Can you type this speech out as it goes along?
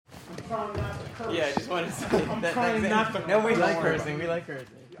Yeah, I just want to say that. trying not to. No, we like cursing. We like cursing.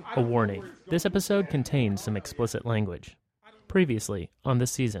 A warning. This episode contains some explicit language. Previously on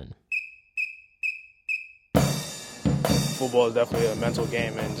this season. Football is definitely a mental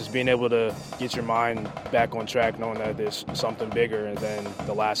game, and just being able to get your mind back on track, knowing that there's something bigger than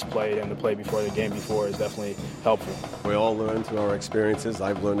the last play and the play before the game before is definitely helpful. We all learn through our experiences.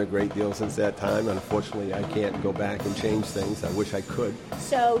 I've learned a great deal since that time. Unfortunately, I can't go back and change things. I wish I could.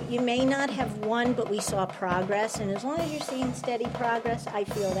 So you may not have won, but we saw progress, and as long as you're seeing steady progress, I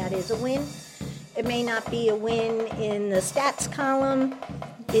feel that is a win. It may not be a win in the stats column.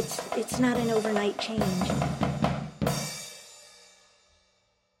 It's not an overnight change.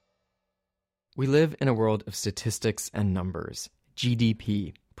 We live in a world of statistics and numbers.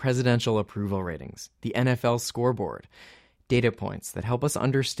 GDP, presidential approval ratings, the NFL scoreboard, data points that help us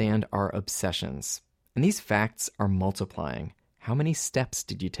understand our obsessions. And these facts are multiplying. How many steps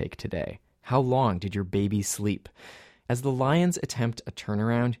did you take today? How long did your baby sleep? As the Lions attempt a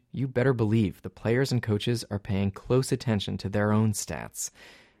turnaround, you better believe the players and coaches are paying close attention to their own stats.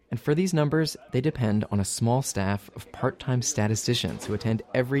 And for these numbers, they depend on a small staff of part-time statisticians who attend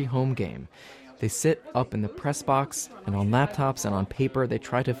every home game. They sit up in the press box, and on laptops and on paper, they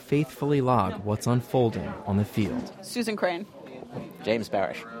try to faithfully log what's unfolding on the field. Susan Crane. James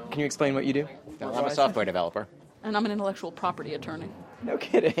Parrish. Can you explain what you do? No, I'm a software developer. And I'm an intellectual property attorney. No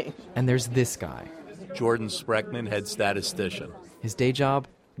kidding. And there's this guy. Jordan Spreckman, head statistician. His day job,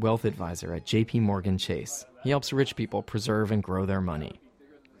 wealth advisor at J.P. Morgan Chase. He helps rich people preserve and grow their money.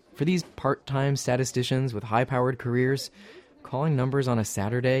 For these part-time statisticians with high-powered careers, calling numbers on a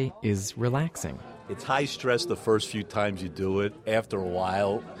Saturday is relaxing. It's high stress the first few times you do it. After a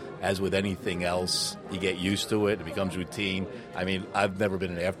while, as with anything else, you get used to it. It becomes routine. I mean, I've never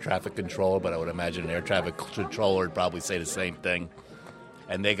been an air traffic controller, but I would imagine an air traffic controller would probably say the same thing.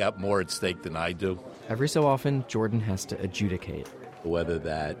 And they got more at stake than I do. Every so often, Jordan has to adjudicate whether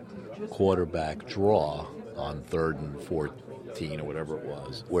that quarterback draw on 3rd and 14 or whatever it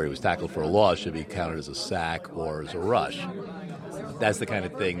was, where he was tackled for a loss, should be counted as a sack or as a rush. That's the kind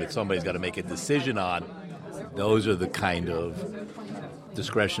of thing that somebody's got to make a decision on. Those are the kind of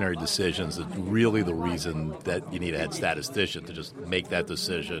discretionary decisions that really the reason that you need a head statistician to just make that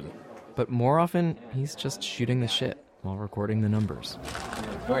decision. But more often, he's just shooting the shit while recording the numbers.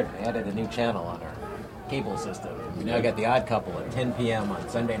 Jordan, they added a new channel on our cable system. We now got The Odd Couple at 10 p.m. on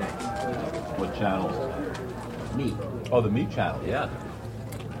Sunday nights. What channel? Meat. Oh, the Meat Channel. Yeah.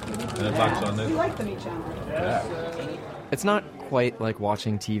 And it's on Sunday. We like the Meat Channel. Yeah. It's not quite like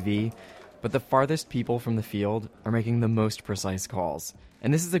watching TV, but the farthest people from the field are making the most precise calls.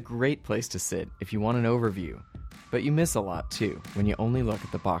 And this is a great place to sit if you want an overview. But you miss a lot, too, when you only look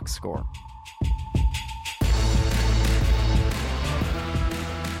at the box score.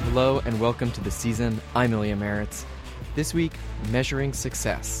 Hello and welcome to the season. I'm Ilya Meritz. This week, measuring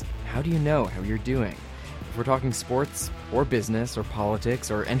success. How do you know how you're doing? If we're talking sports, or business, or politics,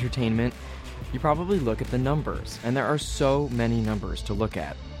 or entertainment, you probably look at the numbers, and there are so many numbers to look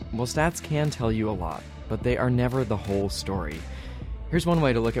at. Well, stats can tell you a lot, but they are never the whole story. Here's one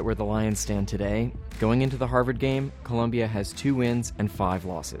way to look at where the Lions stand today. Going into the Harvard game, Columbia has 2 wins and 5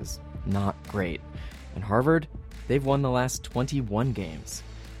 losses. Not great. And Harvard, they've won the last 21 games.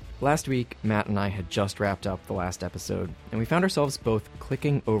 Last week, Matt and I had just wrapped up the last episode, and we found ourselves both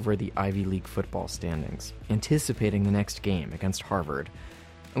clicking over the Ivy League football standings, anticipating the next game against Harvard.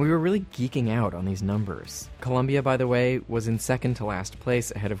 And we were really geeking out on these numbers. Columbia, by the way, was in second to last place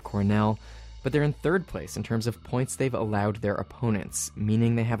ahead of Cornell, but they're in third place in terms of points they've allowed their opponents,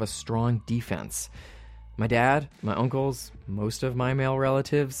 meaning they have a strong defense. My dad, my uncles, most of my male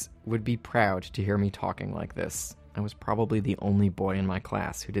relatives would be proud to hear me talking like this. I was probably the only boy in my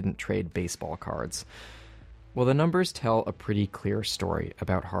class who didn't trade baseball cards. Well, the numbers tell a pretty clear story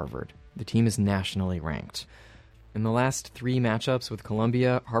about Harvard. The team is nationally ranked. In the last 3 matchups with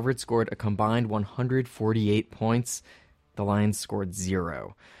Columbia, Harvard scored a combined 148 points. The Lions scored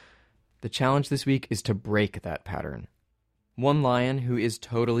 0. The challenge this week is to break that pattern. One Lion who is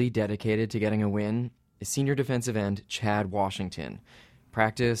totally dedicated to getting a win is senior defensive end Chad Washington.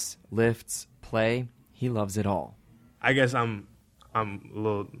 Practice, lifts, play, he loves it all. I guess I'm a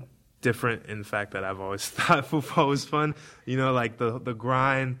little different in the fact that I've always thought football was fun. You know, like the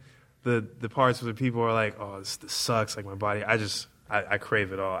grind, the parts where people are like, oh, this sucks, like my body. I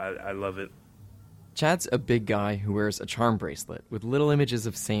crave it all. I love it. Chad's a big guy who wears a charm bracelet with little images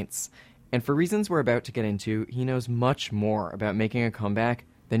of saints. And for reasons we're about to get into, he knows much more about making a comeback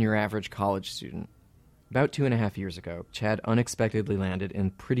than your average college student. About 2.5 years ago, Chad unexpectedly landed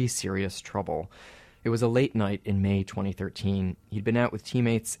in pretty serious trouble. It was a late night in May 2013. He'd been out with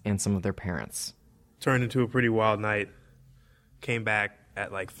teammates and some of their parents. Turned into a pretty wild night. Came back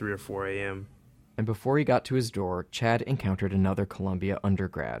at like 3 or 4 a.m. And before he got to his door, Chad encountered another Columbia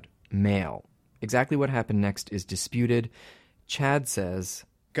undergrad, male. Exactly what happened next is disputed. Chad says,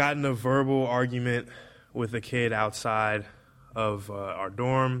 got in a verbal argument with a kid outside of our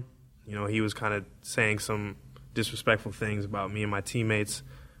dorm. You know, he was kind of saying some disrespectful things about me and my teammates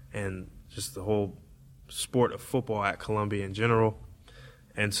and just the whole sport of football at Columbia in general.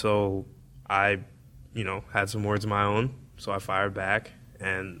 And so I, had some words of my own, so I fired back,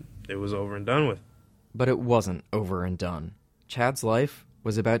 and it was over and done with. But it wasn't over and done. Chad's life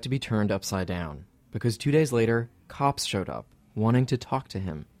was about to be turned upside down, because 2 days later, cops showed up, wanting to talk to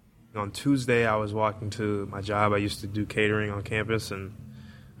him. On Tuesday, I was walking to my job. I used to do catering on campus, and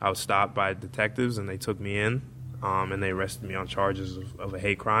I was stopped by detectives, and they took me in, and they arrested me on charges of a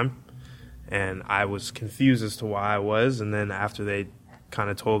hate crime. And I was confused as to why I was, and then after they kind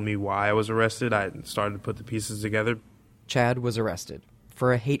of told me why I was arrested, I started to put the pieces together. Chad was arrested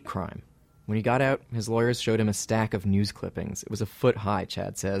for a hate crime. When he got out, his lawyers showed him a stack of news clippings. It was a foot high,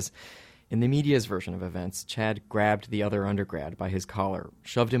 Chad says. In the media's version of events, Chad grabbed the other undergrad by his collar,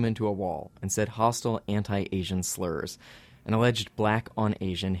 shoved him into a wall, and said hostile anti-Asian slurs, an alleged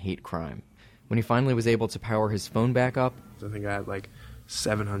black-on-Asian hate crime. When he finally was able to power his phone back up, I think I had like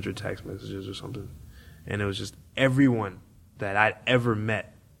 700 text messages or something. And it was just everyone that I'd ever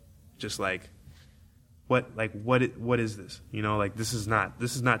met, just like, what is this? This is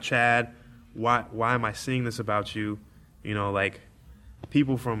not Chad. Why am I seeing this about you?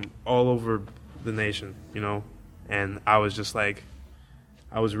 People from all over the nation, and I was just like,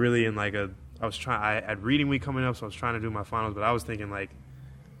 I was really in I had reading week coming up, so I was trying to do my finals, but I was thinking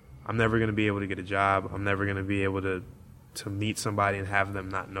I'm never going to be able to get a job. I'm never going to be able to meet somebody and have them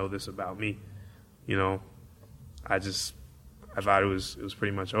not know this about me. I thought it was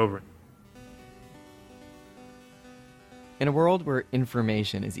pretty much over. In a world where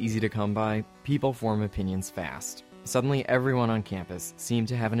information is easy to come by, people form opinions fast. Suddenly, everyone on campus seemed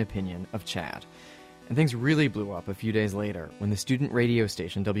to have an opinion of Chad. And things really blew up a few days later when the student radio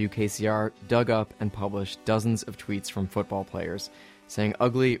station WKCR dug up and published dozens of tweets from football players saying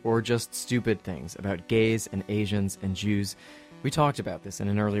ugly or just stupid things about gays and Asians and Jews. We talked about this in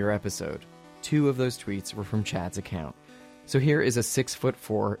an earlier episode. 2 of those tweets were from Chad's account. So here is a 6'4",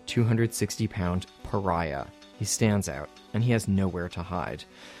 260-pound pariah. He stands out, and he has nowhere to hide.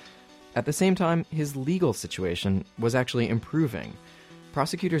 At the same time, his legal situation was actually improving.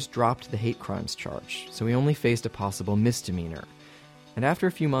 Prosecutors dropped the hate crimes charge, so he only faced a possible misdemeanor. And after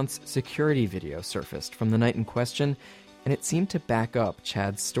a few months, security video surfaced from the night in question, and it seemed to back up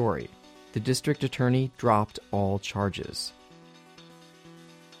Chad's story. The district attorney dropped all charges.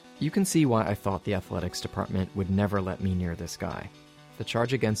 You can see why I thought the athletics department would never let me near this guy. The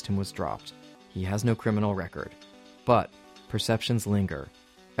charge against him was dropped. He has no criminal record. But perceptions linger.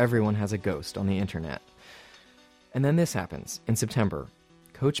 Everyone has a ghost on the internet. And then this happens. In September,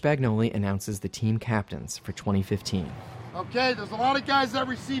 Coach Bagnoli announces the team captains for 2015. Okay, there's a lot of guys that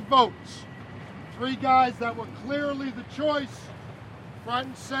received votes. 3 guys that were clearly the choice, front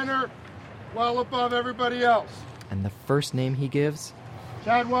and center, well above everybody else. And the first name he gives?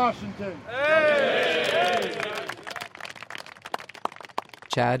 Chad Washington. Hey!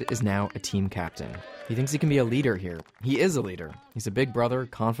 Chad is now a team captain. He thinks he can be a leader here. He is a leader. He's a big brother,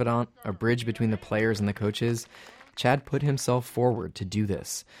 confidant, a bridge between the players and the coaches. Chad put himself forward to do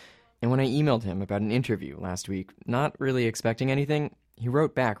this. And when I emailed him about an interview last week, not really expecting anything, he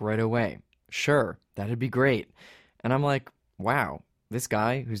wrote back right away. Sure, that'd be great. And I'm like, wow, this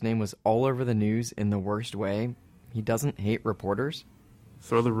guy whose name was all over the news in the worst way, he doesn't hate reporters?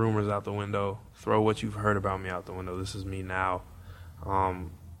 Throw the rumors out the window. Throw what you've heard about me out the window. This is me now.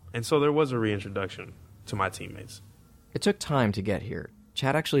 And so there was a reintroduction to my teammates. It took time to get here.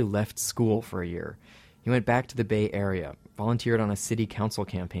 Chad actually left school for a year. He went back to the Bay Area, volunteered on a city council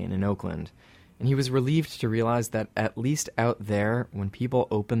campaign in Oakland, and he was relieved to realize that at least out there, when people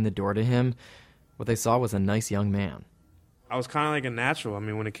opened the door to him, what they saw was a nice young man. I was kind of like a natural. I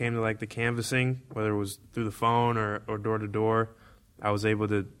mean, when it came to the canvassing, whether it was through the phone or door to door, I was able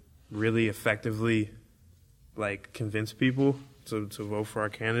to really effectively convince people to vote for our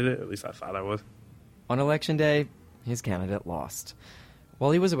candidate. At least I thought I was. On Election Day, his candidate lost.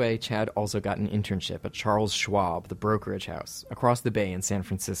 While he was away, Chad also got an internship at Charles Schwab, the brokerage house, across the bay in San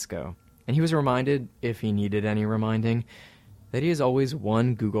Francisco. And he was reminded, if he needed any reminding, that he is always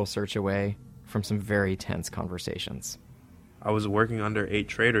one Google search away from some very tense conversations. I was working under 8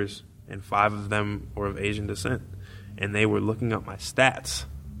 traders, and 5 of them were of Asian descent. And they were looking up my stats.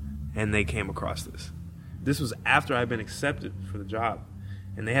 and they came across this. This was after I'd been accepted for the job,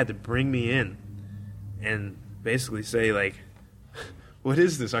 and they had to bring me in and basically say, like, what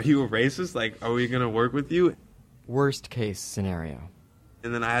is this? Are you a racist? Like, are we going to work with you? Worst case scenario.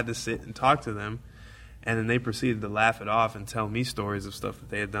 And then I had to sit and talk to them, and then they proceeded to laugh it off and tell me stories of stuff that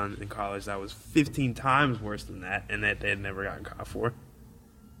they had done in college that was 15 times worse than that, and that they had never gotten caught for.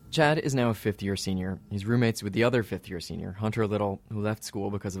 Chad is now a fifth-year senior. He's roommates with the other fifth-year senior, Hunter Little, who left school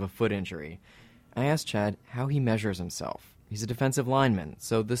because of a foot injury. I asked Chad how he measures himself. He's a defensive lineman,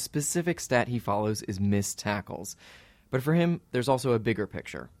 so the specific stat he follows is missed tackles. But for him, there's also a bigger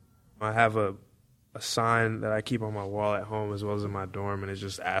picture. I have a sign that I keep on my wall at home as well as in my dorm, and it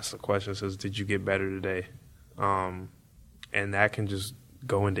just asks the question, says, did you get better today? And that can just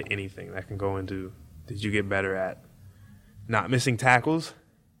go into anything. That can go into, did you get better at not missing tackles?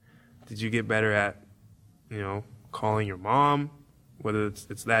 Did you get better at, calling your mom? Whether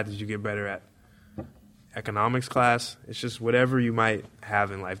it's that, did you get better at economics class? It's just whatever you might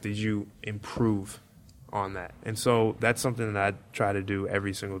have in life. Did you improve on that? And so that's something that I try to do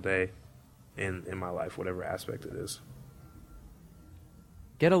every single day in my life, whatever aspect it is.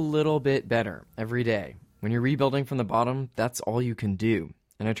 Get a little bit better every day. When you're rebuilding from the bottom, that's all you can do.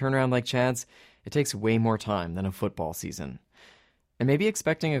 And a turnaround like Chad's, it takes way more time than a football season. And maybe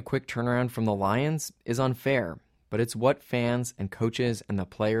expecting a quick turnaround from the Lions is unfair, but it's what fans and coaches and the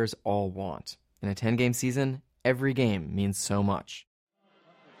players all want. In a 10-game season, every game means so much.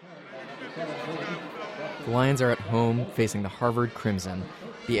 The Lions are at home facing the Harvard Crimson.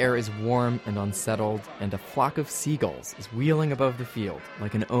 The air is warm and unsettled, and a flock of seagulls is wheeling above the field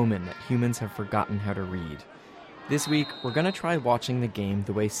like an omen that humans have forgotten how to read. This week, we're going to try watching the game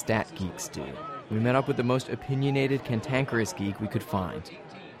the way stat geeks do. We met up with the most opinionated, cantankerous geek we could find.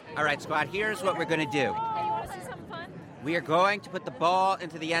 All right, squad, here's what we're going to do. We are going to put the ball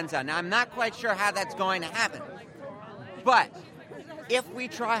into the end zone. Now, I'm not quite sure how that's going to happen. But if we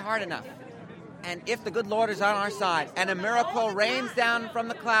try hard enough, and if the good Lord is on our side, and a miracle rains down from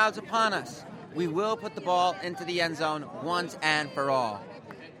the clouds upon us, we will put the ball into the end zone once and for all.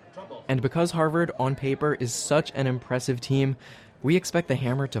 And because Harvard, on paper, is such an impressive team, we expect the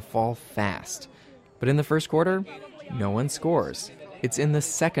hammer to fall fast. But in the first quarter, no one scores. It's in the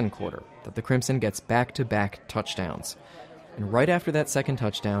second quarter that the Crimson gets back-to-back touchdowns. And right after that second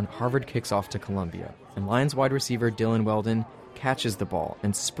touchdown, Harvard kicks off to Columbia, and Lions wide receiver Dylan Weldon catches the ball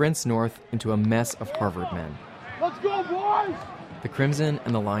and sprints north into a mess of Harvard men. Let's go, boys! The Crimson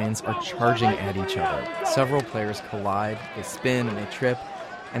and the Lions are charging at each other. Several players collide, they spin, and they trip,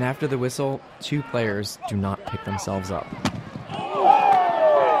 and after the whistle, two players do not pick themselves up.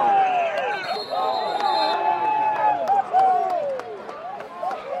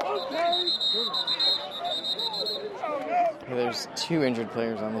 There's two injured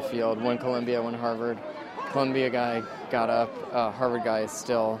players on the field, one Columbia, one Harvard. Columbia guy got up, Harvard guy is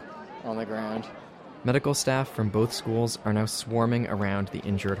still on the ground. Medical staff from both schools are now swarming around the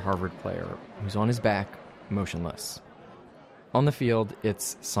injured Harvard player, who's on his back, motionless. On the field,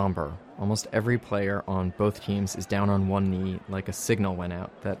 it's somber. Almost every player on both teams is down on one knee like a signal went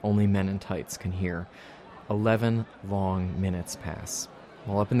out that only men in tights can hear. 11 long minutes pass.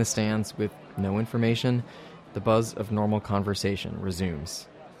 While up in the stands with no information, the buzz of normal conversation resumes.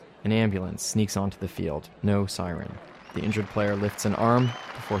 An ambulance sneaks onto the field, no siren. The injured player lifts an arm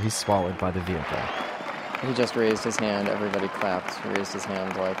before he's swallowed by the vehicle. He just raised his hand, everybody clapped. He raised his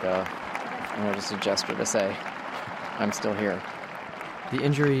hand like just a gesture to say, I'm still here. The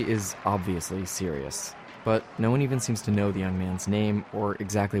injury is obviously serious, but no one even seems to know the young man's name or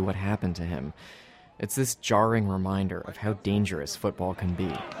exactly what happened to him. It's this jarring reminder of how dangerous football can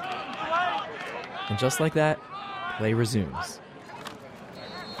be. And just like that, play resumes.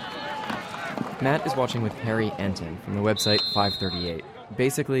 Matt is watching with Harry Enton from the website 538.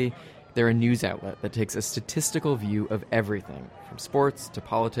 Basically, they're a news outlet that takes a statistical view of everything, from sports to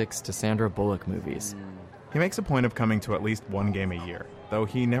politics to Sandra Bullock movies. He makes a point of coming to at least one game a year, though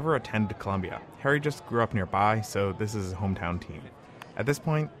he never attended Columbia. Harry just grew up nearby, so this is his hometown team. At this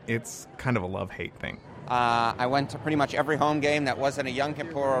point, it's kind of a love-hate thing. I went to pretty much every home game that wasn't a Yom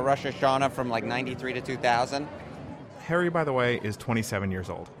Kippur or Rosh Hashanah from like 93 to 2000. Harry, by the way, is 27 years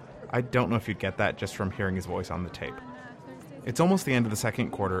old. I don't know if you'd get that just from hearing his voice on the tape. It's almost the end of the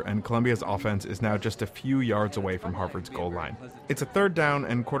second quarter, and Columbia's offense is now just a few yards away from Harvard's goal line. It's a third down,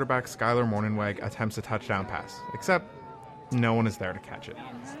 and quarterback Skylar Morningweg attempts a touchdown pass, except no one is there to catch it.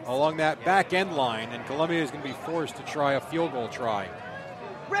 Along that back end line, and Columbia is going to be forced to try a field goal try.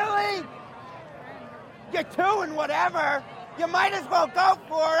 Really? You're 2 and whatever. You might as well go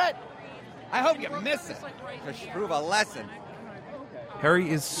for it. I hope you miss it to prove a lesson. Harry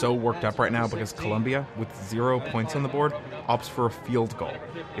is so worked up right now because Columbia, with 0 points on the board, opts for a field goal.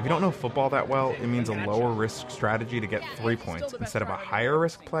 If you don't know football that well, it means a lower risk strategy to get 3 points instead of a higher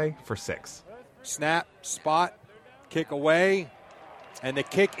risk play for 6. Snap, spot, kick away, and the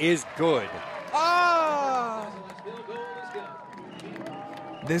kick is good.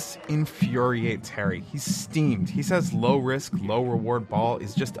 This infuriates Harry. He's steamed. He says low risk, low reward ball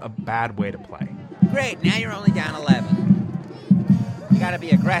is just a bad way to play. Great, now you're only down 11. You gotta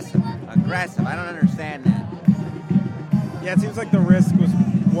be aggressive. Aggressive, I don't understand that. Yeah, it seems like the risk was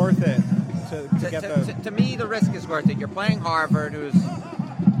worth it to get the... To me, the risk is worth it. You're playing Harvard, who's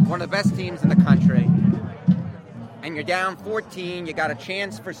one of the best teams in the country, and you're down 14, you got a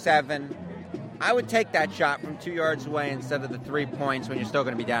chance for 7. I would take that shot from 2 yards away instead of the 3 points when you're still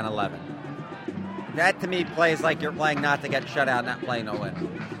going to be down 11. That, to me, plays like you're playing not to get shut out, not playing to win,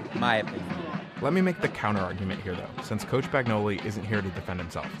 in my opinion. Let me make the counter-argument here, though, since Coach Bagnoli isn't here to defend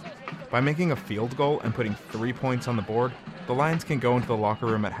himself. By making a field goal and putting 3 points on the board, the Lions can go into the locker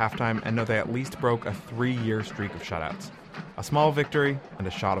room at halftime and know they at least broke a 3-year streak of shutouts. A small victory and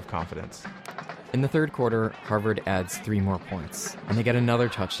a shot of confidence. In the third quarter, Harvard adds 3 more points, and they get another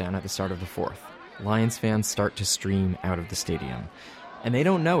touchdown at the start of the fourth. Lions fans start to stream out of the stadium. And they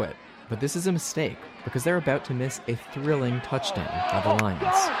don't know it, but this is a mistake, because they're about to miss a thrilling touchdown by the Lions.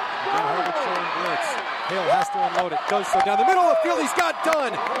 Harvard showing blitz. Hill has to unload it. Does so down the middle of the field. He's got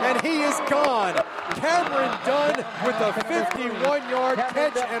Dunn, and he is gone. Cameron Dunn with a 51-yard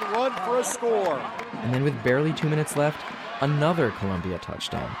catch and run for a score. And then with barely 2 minutes left, another Columbia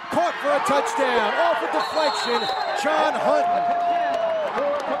touchdown. Caught for a touchdown. Off a deflection. John Hutton.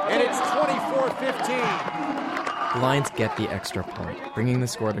 And it's 24-15. The Lions get the extra point, bringing the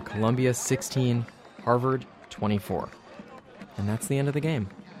score to Columbia 16, Harvard 24. And that's the end of the game.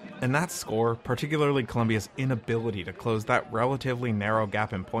 And that score, particularly Columbia's inability to close that relatively narrow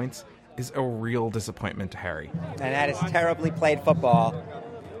gap in points, is a real disappointment to Harry. And that is terribly played football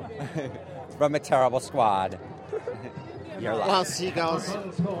from a terrible squad. While seagulls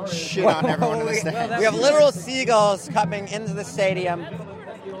shit on everyone in the stands. We have literal seagulls coming into the stadium,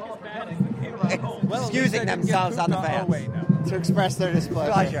 excusing themselves on the fans. To express their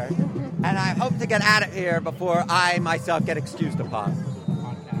displeasure. And I hope to get out of here before I myself get excused upon.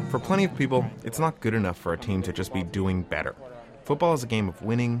 For plenty of people, it's not good enough for a team to just be doing better. Football is a game of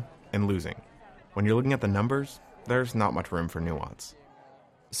winning and losing. When you're looking at the numbers, there's not much room for nuance.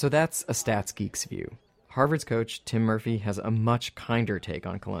 So that's a Stats Geek's view. Harvard's coach, Tim Murphy, has a much kinder take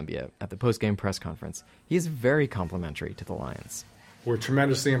on Columbia at the post-game press conference. He is very complimentary to the Lions. We're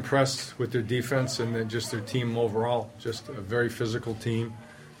tremendously impressed with their defense and then just their team overall. Just a very physical team,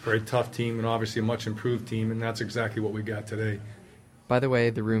 very tough team, and obviously a much improved team, and that's exactly what we got today. By the way,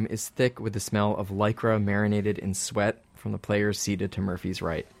 the room is thick with the smell of Lycra marinated in sweat from the players seated to Murphy's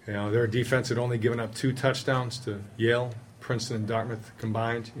right. You know, their defense had only given up 2 touchdowns to Yale, Princeton, and Dartmouth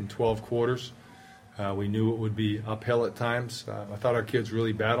combined in 12 quarters. We knew it would be uphill at times. I thought our kids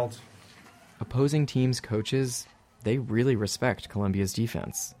really battled. Opposing teams' coaches, they really respect Columbia's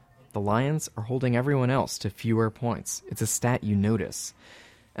defense. The Lions are holding everyone else to fewer points. It's a stat you notice.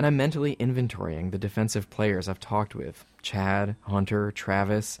 And I'm mentally inventorying the defensive players I've talked with, Chad, Hunter,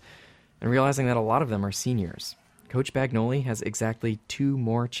 Travis, and realizing that a lot of them are seniors. Coach Bagnoli has exactly 2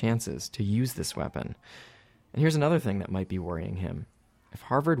 more chances to use this weapon. And here's another thing that might be worrying him. If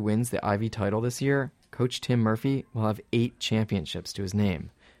Harvard wins the Ivy title this year, Coach Tim Murphy will have 8 championships to his name.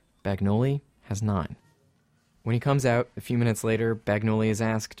 Bagnoli has 9. When he comes out, a few minutes later, Bagnoli is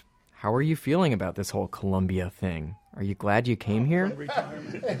asked, "How are you feeling about this whole Columbia thing? Are you glad you came here?"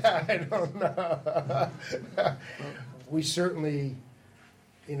 I don't know. We certainly,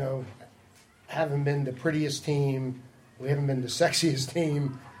 haven't been the prettiest team. We haven't been the sexiest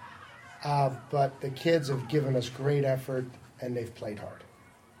team. But the kids have given us great effort, and they've played hard.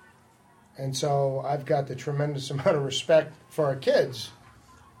 And so I've got the tremendous amount of respect for our kids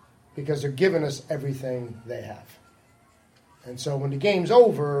because they're giving us everything they have. And so when the game's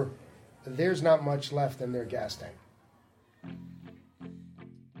over, there's not much left in their gas tank.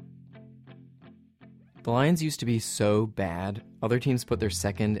 The Lions used to be so bad, other teams put their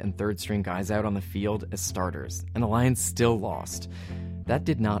second and third string guys out on the field as starters, and the Lions still lost. That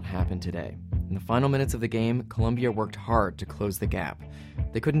did not happen today. In the final minutes of the game, Columbia worked hard to close the gap.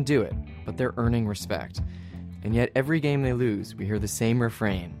 They couldn't do it, but they're earning respect. And yet every game they lose, we hear the same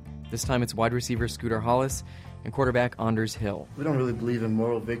refrain. This time it's wide receiver Scooter Hollis and quarterback Anders Hill. We don't really believe in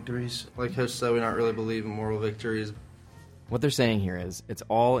moral victories. Like Coach said, we don't really believe in moral victories. What they're saying here is, it's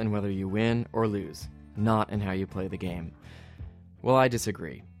all in whether you win or lose, not in how you play the game. Well, I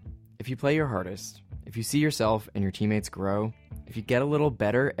disagree. If you play your hardest, if you see yourself and your teammates grow, If you get a little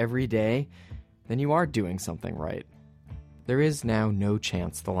better every day, then you are doing something right. There is now no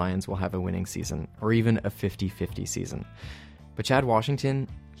chance the Lions will have a winning season, or even a 50-50 season. But Chad Washington,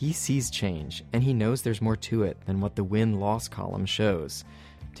 he sees change, and he knows there's more to it than what the win-loss column shows.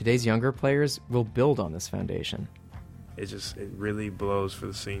 Today's younger players will build on this foundation. It really blows for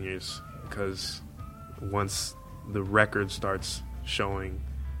the seniors, because once the record starts showing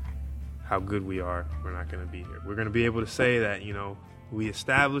how good we are, we're not going to be here. We're going to be able to say that, we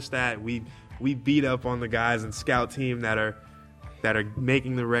established that, we beat up on the guys and scout team that are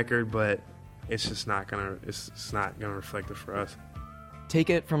making the record, but it's just not gonna reflect it for us. Take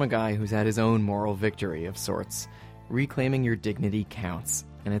it from a guy who's had his own moral victory of sorts. Reclaiming your dignity counts,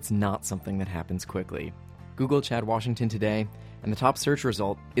 and it's not something that happens quickly. Google Chad Washington today, and the top search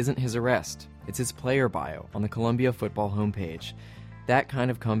result isn't his arrest. It's his player bio on the Columbia football homepage. That kind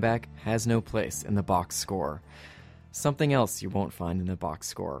of comeback has no place in the box score. Something else you won't find in the box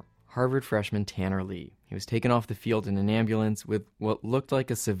score. Harvard freshman Tanner Lee. He was taken off the field in an ambulance with what looked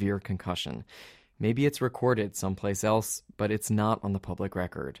like a severe concussion. Maybe it's recorded someplace else, but it's not on the public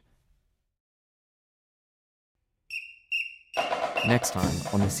record. Next time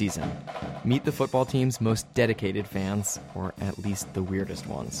on The Season, meet the football team's most dedicated fans, or at least the weirdest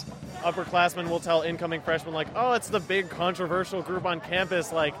ones. Upperclassmen will tell incoming freshmen, oh, it's the big controversial group on campus,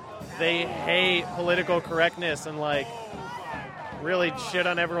 they hate political correctness and, really shit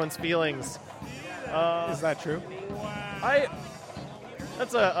on everyone's feelings. Is that true?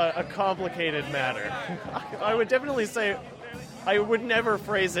 That's a complicated matter. I would definitely say I would never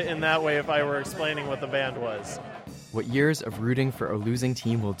phrase it in that way if I were explaining what the band was. What years of rooting for a losing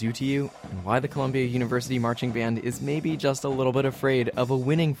team will do to you, and why the Columbia University Marching Band is maybe just a little bit afraid of a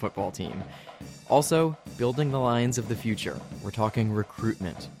winning football team. Also, building the Lions of the future. We're talking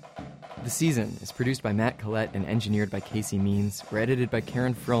recruitment. The Season is produced by Matt Collette and engineered by Casey Means. We're edited by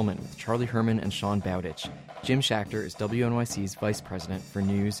Karen Frillman with Charlie Herman and Sean Bowditch. Jim Schachter is WNYC's vice president for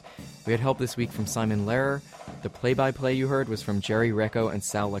news. We had help this week from Simon Lehrer. The play-by-play you heard was from Jerry Recco and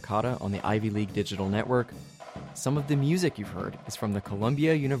Sal Licata on the Ivy League Digital Network. Some of the music you've heard is from the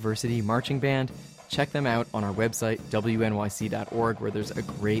Columbia University Marching Band. Check them out on our website, wnyc.org, where there's a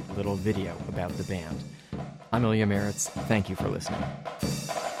great little video about the band. I'm Ilya Meritz. Thank you for listening.